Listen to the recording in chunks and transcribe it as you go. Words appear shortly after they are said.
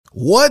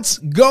What's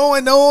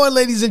going on,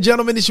 ladies and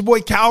gentlemen? It's your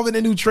boy Calvin,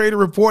 the New Trader,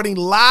 reporting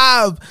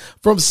live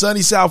from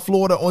sunny South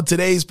Florida. On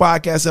today's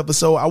podcast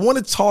episode, I want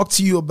to talk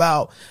to you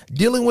about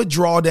dealing with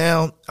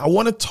drawdown. I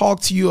want to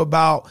talk to you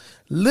about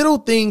little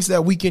things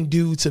that we can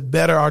do to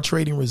better our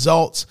trading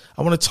results.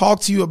 I want to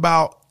talk to you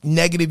about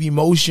negative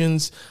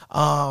emotions,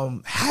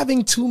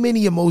 having too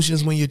many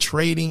emotions when you're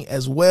trading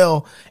as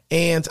well.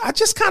 And I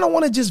just kind of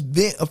want to just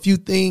vent a few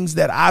things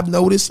that I've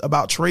noticed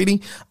about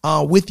trading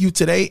with you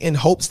today in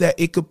hopes that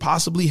it could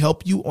possibly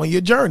help you on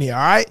your journey. All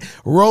right.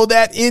 Roll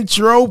that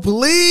intro,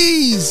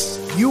 please.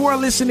 You are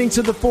listening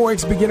to the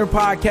Forex Beginner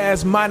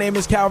Podcast. My name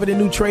is Calvin, the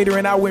New Trader,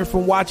 and I went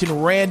from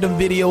watching random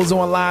videos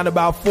online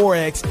about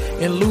Forex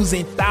and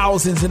losing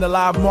thousands in the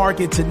live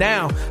market to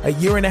now, a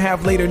year and a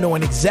half later,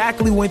 knowing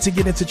exactly when to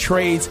get into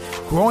trades,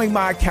 growing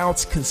my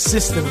accounts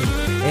consistently.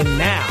 And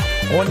now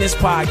on this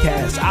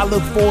podcast, I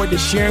look forward to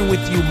sharing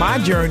with you my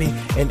journey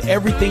and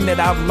everything that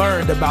I've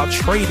learned about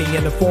trading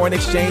in the foreign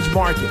exchange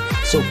market.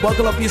 So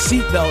buckle up your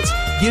seatbelts,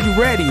 get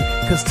ready,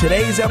 because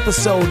today's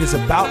episode is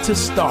about to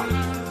start.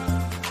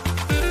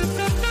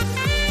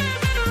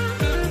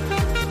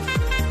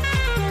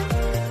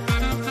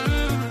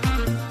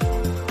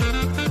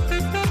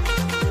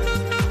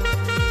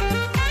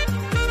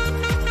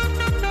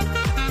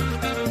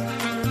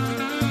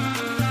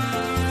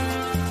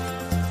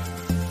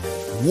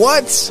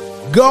 What's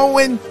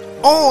going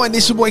on?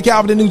 It's your boy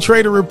Calvin, the New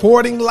Trader,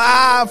 reporting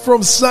live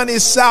from sunny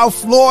South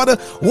Florida.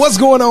 What's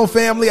going on,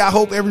 family? I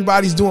hope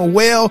everybody's doing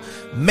well.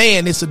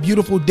 Man, it's a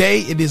beautiful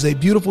day. It is a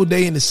beautiful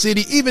day in the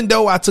city. Even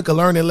though I took a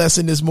learning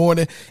lesson this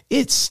morning,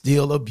 it's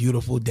still a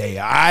beautiful day.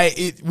 All right.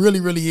 It really,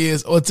 really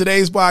is. On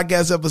today's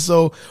podcast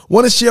episode,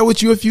 want to share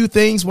with you a few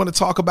things. Want to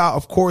talk about,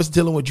 of course,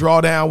 dealing with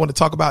drawdown. Want to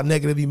talk about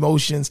negative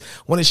emotions.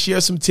 Want to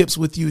share some tips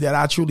with you that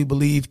I truly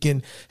believe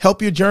can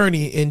help your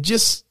journey and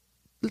just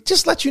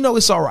let you know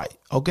it's all right.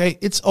 Okay.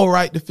 It's all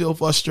right to feel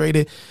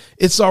frustrated.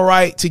 It's all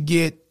right to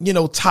get,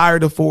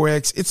 tired of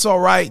Forex. It's all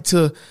right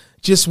to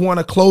just want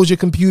to close your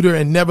computer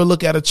and never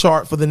look at a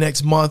chart for the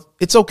next month.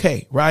 It's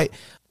okay. Right.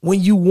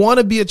 When you want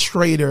to be a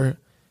trader,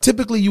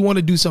 typically you want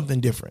to do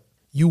something different.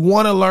 You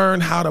want to learn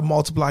how to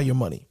multiply your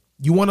money.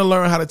 You want to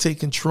learn how to take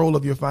control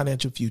of your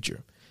financial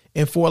future.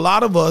 And for a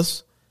lot of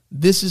us,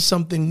 this is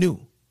something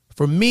new.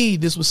 For me,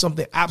 this was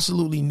something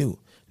absolutely new.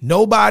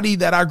 Nobody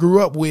that I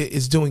grew up with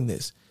is doing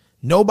this.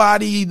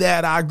 Nobody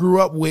that I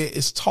grew up with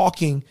is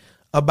talking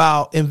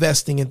about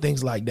investing and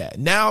things like that.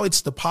 Now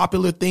it's the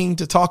popular thing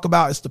to talk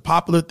about. It's the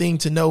popular thing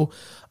to know.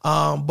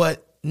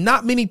 But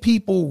not many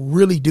people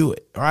really do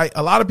it. All right.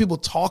 A lot of people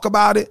talk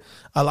about it.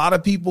 A lot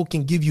of people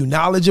can give you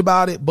knowledge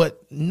about it,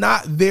 but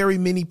not very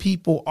many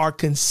people are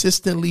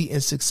consistently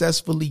and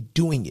successfully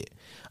doing it.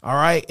 All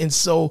right. And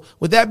so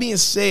with that being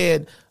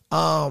said,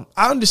 I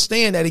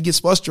understand that it gets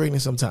frustrating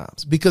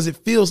sometimes because it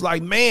feels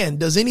like, man,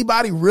 does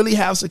anybody really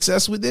have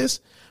success with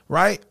this?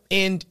 Right.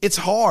 And it's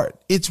hard.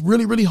 It's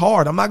really, really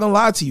hard. I'm not going to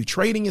lie to you.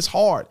 Trading is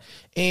hard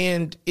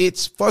and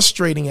it's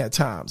frustrating at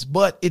times,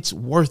 but it's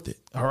worth it.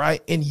 All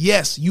right. And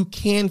yes, you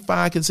can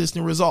find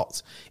consistent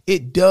results.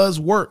 It does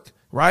work.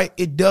 Right.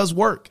 It does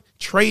work.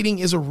 Trading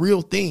is a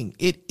real thing.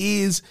 There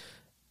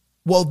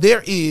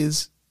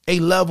is a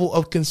level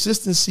of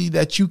consistency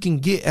that you can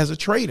get as a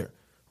trader.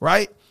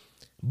 Right.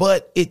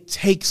 But it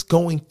takes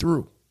going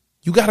through.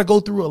 You got to go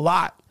through a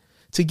lot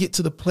to get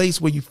to the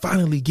place where you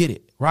finally get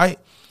it. Right.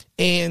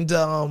 And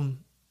I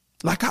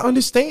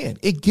understand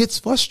it gets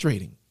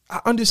frustrating. I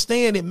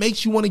understand it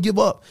makes you want to give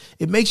up.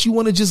 It makes you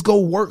want to just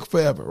go work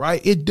forever.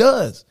 Right. It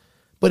does.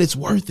 But it's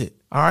worth it.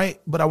 All right.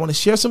 But I want to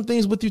share some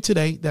things with you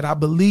today that I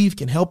believe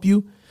can help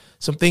you.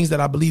 Some things that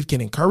I believe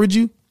can encourage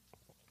you.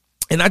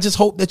 And I just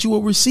hope that you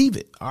will receive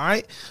it. All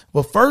right.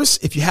 But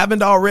first, if you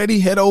haven't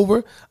already, head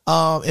over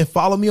and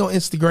follow me on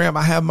Instagram.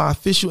 I have my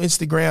official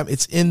Instagram.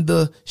 It's in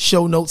the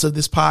show notes of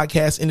this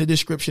podcast, in the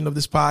description of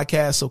this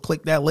podcast. So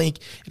click that link.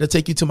 It'll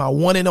take you to my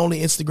one and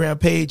only Instagram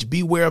page.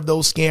 Beware of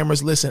those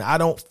scammers. Listen, I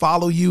don't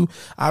follow you.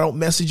 I don't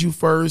message you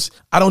first.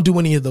 I don't do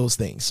any of those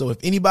things. So if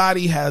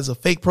anybody has a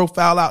fake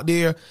profile out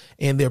there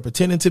and they're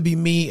pretending to be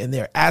me and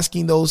they're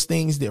asking those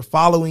things, they're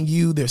following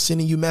you, they're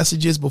sending you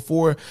messages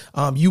before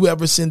you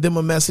ever send them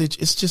a message,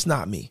 it's just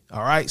not me.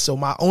 All right. So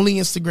my only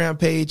Instagram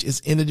page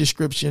is in the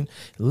description,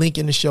 link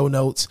in the show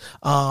notes.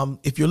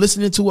 If you're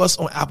listening to us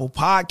on Apple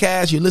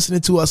Podcasts, you're listening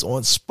to us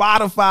on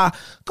Spotify,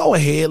 go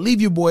ahead,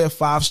 leave your boy a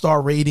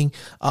 5-star rating.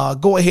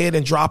 Go ahead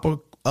and drop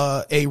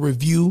a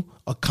review,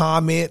 a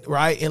comment,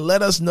 right? And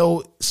let us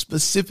know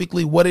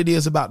specifically what it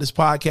is about this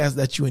podcast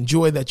that you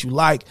enjoy, that you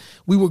like.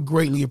 We would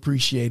greatly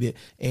appreciate it.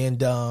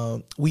 And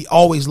we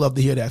always love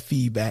to hear that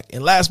feedback.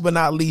 And last but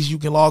not least, you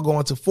can log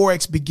on to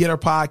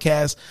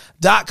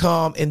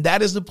forexbeginnerpodcast.com. And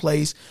that is the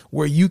place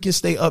where you can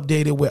stay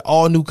updated with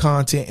all new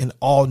content and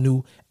all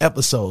new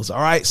episodes.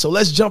 All right. So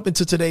let's jump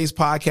into today's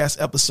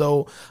podcast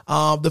episode.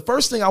 The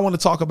first thing I want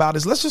to talk about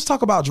is let's just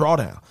talk about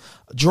drawdown.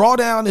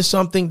 Drawdown is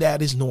something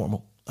that is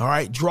normal. All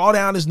right.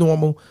 Drawdown is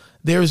normal.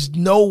 There's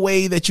no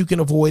way that you can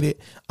avoid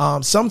it.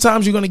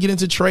 Sometimes you're going to get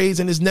into trades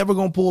and it's never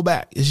going to pull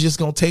back. It's just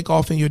going to take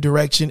off in your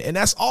direction. And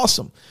that's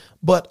awesome.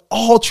 But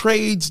all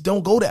trades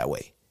don't go that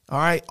way. All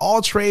right.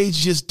 All trades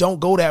just don't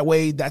go that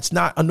way. That's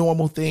not a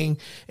normal thing.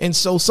 And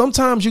so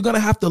sometimes you're going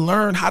to have to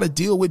learn how to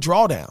deal with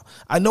drawdown.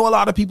 I know a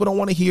lot of people don't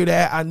want to hear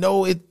that. I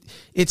know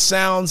it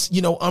sounds,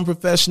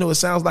 unprofessional. It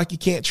sounds like you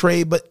can't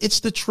trade, but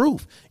it's the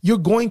truth. You're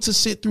going to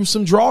sit through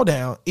some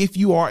drawdown if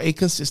you are a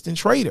consistent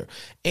trader.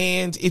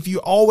 And if you're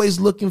always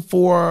looking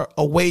for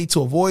a way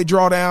to avoid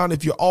drawdown,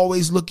 if you're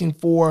always looking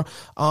for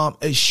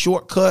a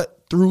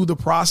shortcut through the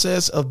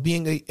process of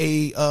being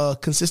a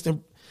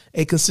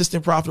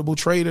consistent profitable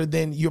trader,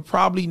 then you're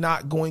probably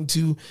not going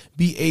to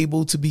be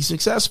able to be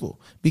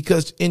successful,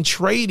 because in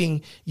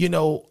trading,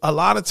 a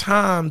lot of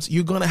times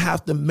you're going to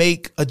have to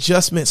make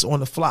adjustments on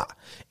the fly.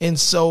 And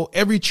so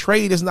every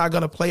trade is not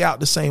going to play out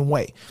the same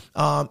way.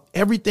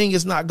 Everything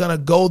is not going to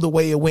go the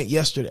way it went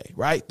yesterday,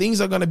 right? Things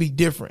are going to be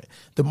different.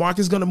 The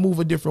market's going to move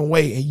a different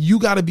way, and you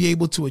got to be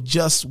able to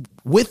adjust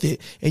with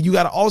it. And you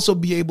got to also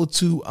be able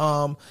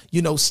to,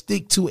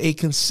 stick to a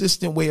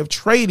consistent way of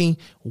trading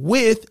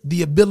with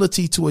the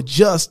ability to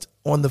adjust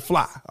on the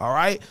fly. All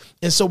right.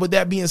 And so with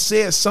that being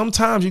said,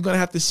 sometimes you're going to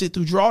have to sit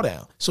through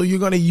drawdown. So you're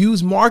going to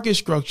use market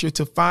structure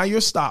to find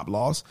your stop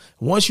loss.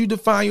 Once you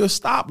define your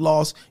stop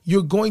loss,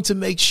 you're going to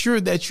make sure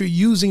that you're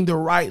using the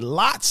right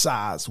lot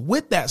size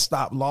with that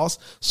stop loss,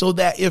 so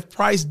that if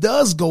price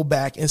does go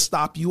back and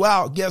stop you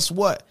out, guess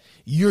what?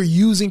 You're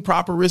using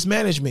proper risk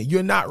management.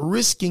 You're not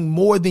risking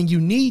more than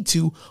you need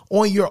to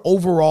on your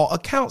overall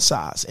account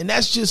size. And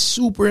that's just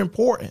super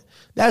important.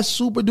 That's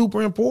super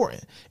duper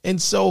important.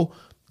 And so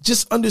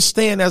just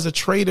understand, as a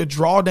trader,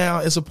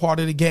 drawdown is a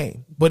part of the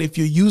game. But if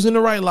you're using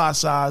the right lot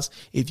size,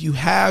 if you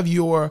have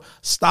your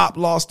stop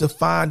loss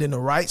defined in the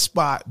right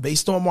spot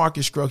based on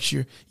market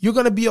structure, you're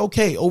going to be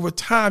okay. Over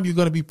time, you're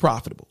going to be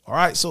profitable. All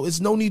right. So it's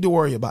no need to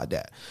worry about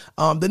that.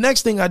 The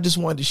next thing I just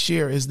wanted to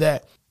share is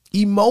that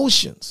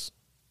emotions,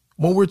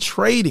 when we're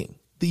trading,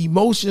 the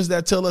emotions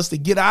that tell us to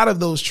get out of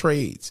those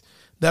trades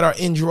that are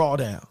in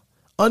drawdown,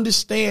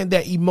 understand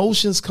that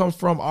emotions come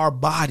from our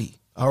body.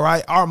 All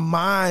right. Our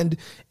mind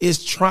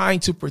is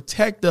trying to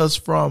protect us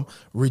from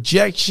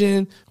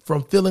rejection,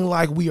 from feeling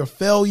like we are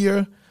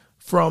failure,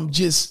 from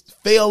just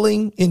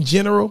failing in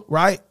general.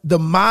 Right. The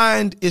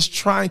mind is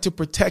trying to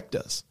protect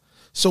us.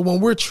 So when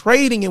we're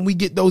trading and we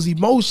get those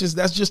emotions,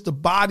 that's just the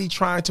body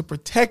trying to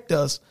protect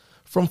us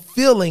from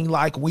feeling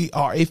like we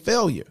are a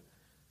failure.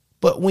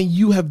 But when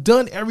you have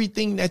done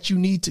everything that you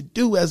need to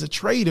do as a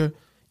trader,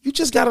 you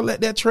just got to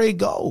let that trade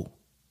go.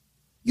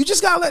 You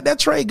just got to let that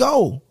trade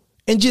go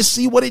and just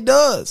see what it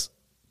does.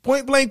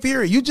 Point blank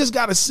period. You just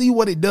got to see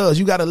what it does.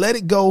 You got to let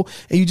it go,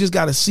 and you just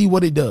got to see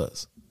what it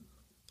does.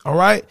 All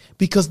right.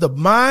 Because the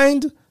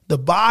mind, the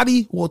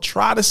body will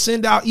try to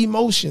send out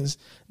emotions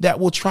that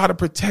will try to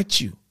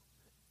protect you.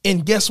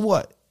 And guess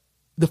what?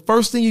 The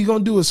first thing you're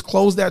going to do is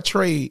close that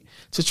trade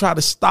to try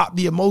to stop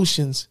the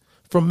emotions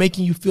from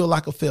making you feel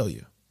like a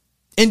failure.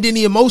 And then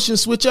the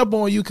emotions switch up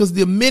on you, because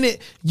the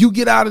minute you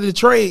get out of the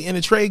trade and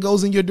the trade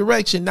goes in your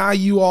direction, now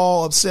you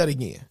all upset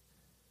again.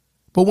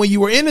 But when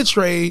you were in the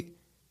trade,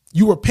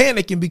 you were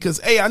panicking because,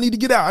 hey, I need to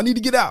get out. I need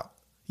to get out.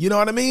 You know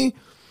what I mean?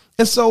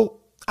 And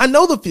so I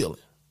know the feeling.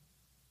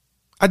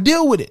 I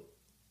deal with it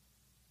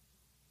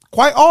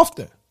quite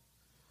often,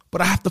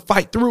 but I have to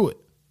fight through it.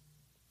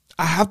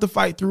 I have to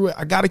fight through it.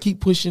 I got to keep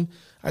pushing.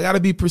 I got to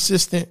be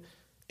persistent,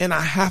 and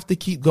I have to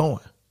keep going,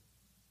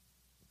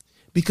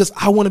 because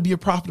I want to be a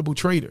profitable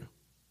trader,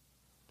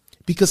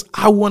 because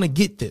I want to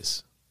get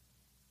this.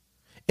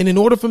 And in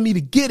order for me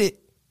to get it,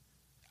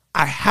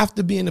 I have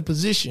to be in a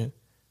position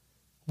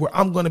where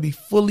I'm going to be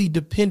fully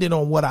dependent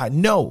on what I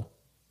know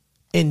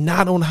and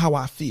not on how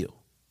I feel.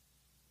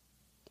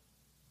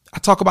 I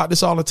talk about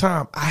this all the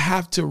time. I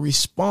have to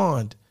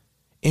respond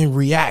and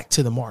react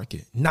to the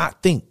market,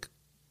 not think.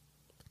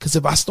 Because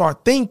if I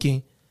start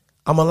thinking,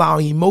 I'm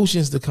allowing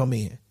emotions to come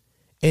in,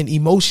 and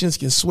emotions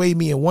can sway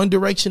me in one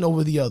direction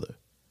over the other.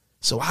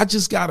 So I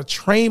just got to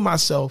train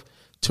myself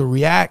to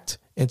react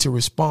and to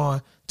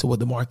respond to what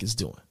the market's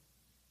doing.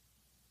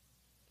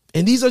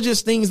 And these are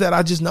just things that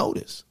I just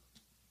noticed.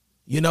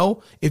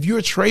 If you're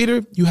a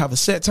trader, you have a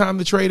set time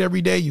to trade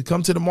every day. You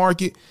come to the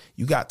market,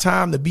 you got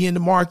time to be in the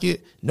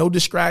market, no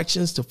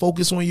distractions, to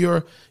focus on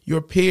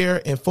your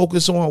pair and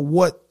focus on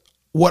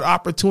what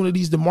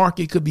opportunities the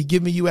market could be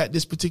giving you at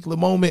this particular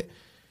moment.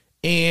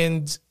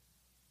 And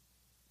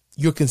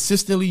you're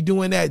consistently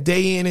doing that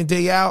day in and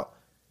day out.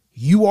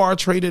 You are a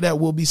trader that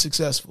will be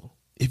successful.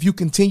 If you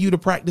continue to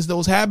practice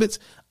those habits,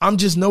 I'm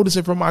just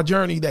noticing from my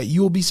journey that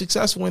you will be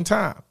successful in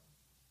time.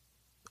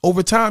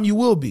 Over time, you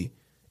will be.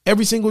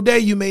 Every single day,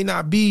 you may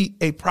not be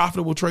a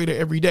profitable trader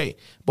every day,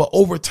 but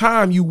over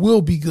time, you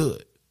will be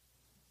good.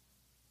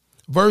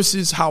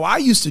 Versus how I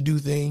used to do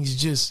things,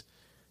 just,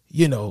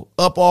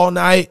 up all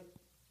night,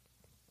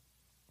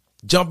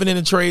 jumping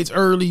into trades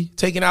early,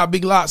 taking out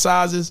big lot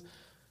sizes,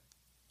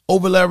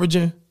 over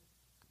leveraging,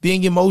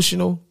 being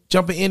emotional,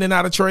 jumping in and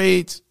out of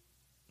trades.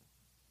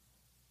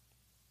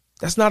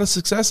 That's not a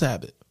success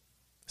habit.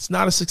 It's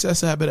not a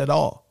success habit at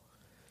all.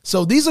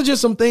 So these are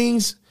just some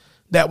things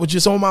that were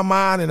just on my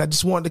mind, and I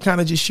just wanted to kind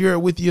of just share it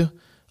with you.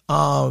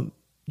 I'm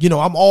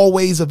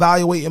always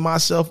evaluating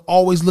myself,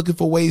 always looking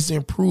for ways to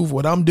improve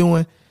what I'm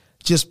doing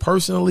just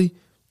personally.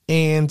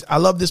 And I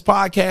love this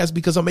podcast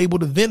because I'm able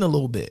to vent a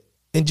little bit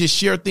and just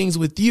share things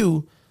with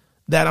you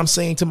that I'm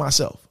saying to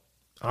myself.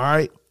 All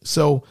right.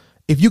 So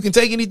if you can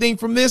take anything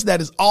from this, that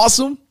is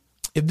awesome.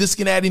 If this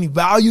can add any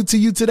value to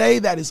you today,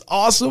 that is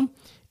awesome.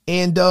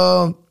 And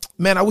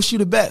man, I wish you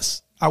the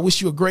best. I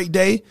wish you a great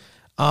day.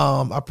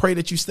 I pray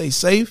that you stay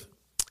safe,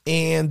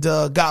 and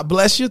God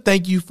bless you.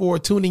 Thank you for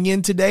tuning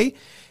in today.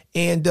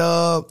 And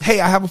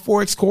hey, I have a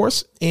Forex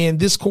course, and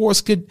this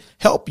course could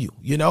help you.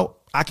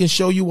 I can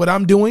show you what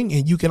I'm doing,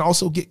 and you can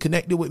also get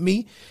connected with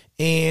me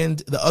and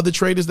the other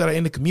traders that are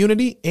in the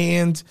community.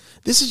 And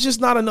this is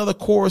just not another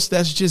course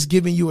that's just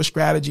giving you a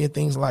strategy and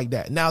things like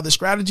that. Now, the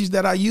strategies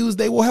that I use,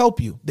 they will help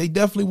you. They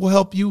definitely will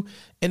help you,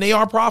 and they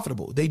are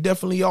profitable. They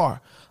definitely are.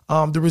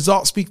 The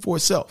results speak for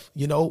itself.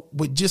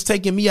 With just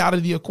taking me out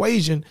of the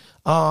equation,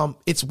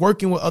 it's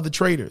working with other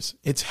traders.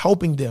 It's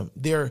helping them.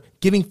 They're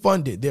getting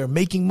funded. They're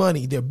making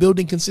money. They're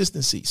building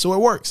consistency. So it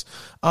works.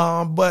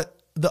 But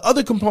the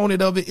other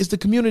component of it is the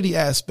community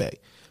aspect,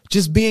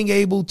 just being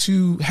able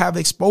to have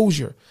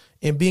exposure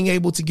and being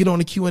able to get on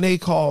the Q&A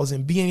calls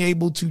and being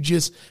able to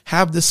just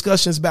have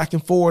discussions back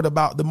and forth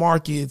about the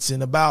markets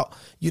and about,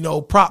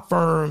 prop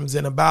firms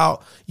and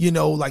about,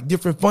 like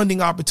different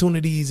funding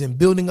opportunities and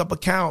building up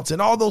accounts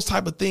and all those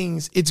type of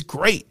things. It's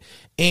great.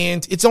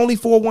 And it's only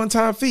for a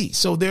one-time fee.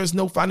 So there's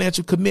no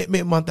financial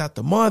commitment month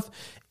after month.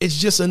 It's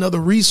just another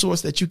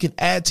resource that you can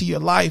add to your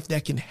life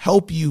that can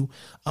help you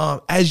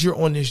as you're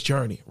on this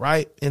journey,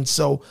 right? And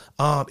so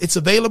it's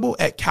available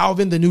at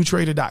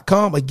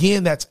calvinthenewtrader.com.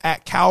 Again, that's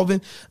at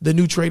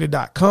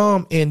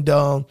calvinthenewtrader.com.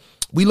 And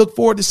we look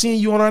forward to seeing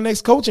you on our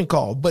next coaching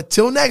call. But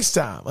till next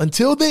time,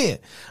 until then,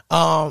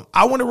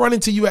 I want to run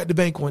into you at the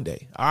bank one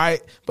day, all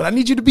right? But I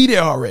need you to be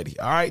there already,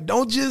 all right?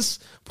 Don't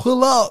just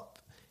pull up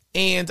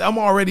and I'm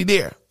already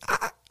there.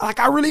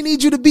 I really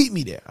need you to beat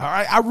me there. All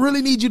right. I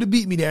really need you to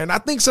beat me there. And I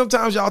think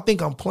sometimes y'all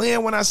think I'm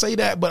playing when I say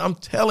that, but I'm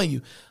telling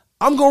you,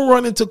 I'm going to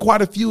run into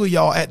quite a few of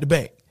y'all at the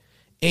bank.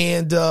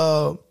 And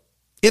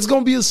it's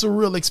going to be a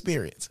surreal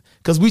experience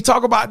because we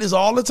talk about this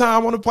all the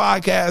time on the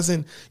podcast.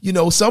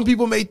 And, some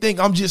people may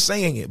think I'm just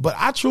saying it, but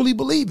I truly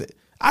believe it.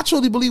 I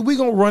truly believe we're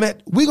going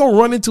to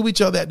run into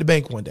each other at the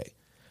bank one day.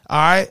 All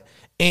right.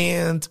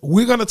 And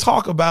we're going to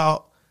talk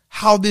about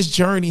how this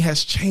journey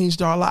has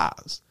changed our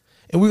lives.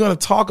 And we're going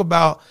to talk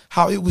about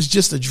how it was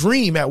just a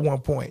dream at one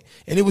point.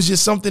 And it was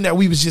just something that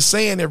we was just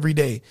saying every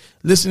day,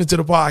 listening to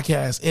the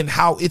podcast, and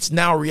how it's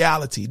now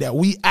reality that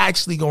we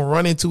actually going to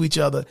run into each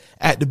other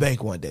at the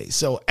bank one day.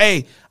 So,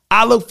 hey,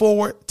 I look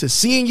forward to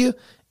seeing you,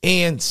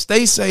 and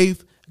stay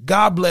safe.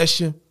 God bless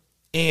you.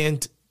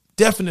 And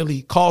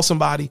definitely call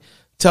somebody,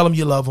 tell them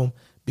you love them,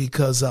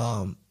 because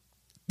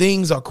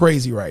things are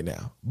crazy right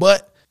now,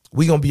 but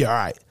we're going to be all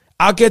right.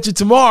 I'll catch you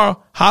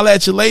tomorrow. Holla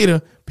at you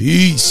later.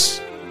 Peace.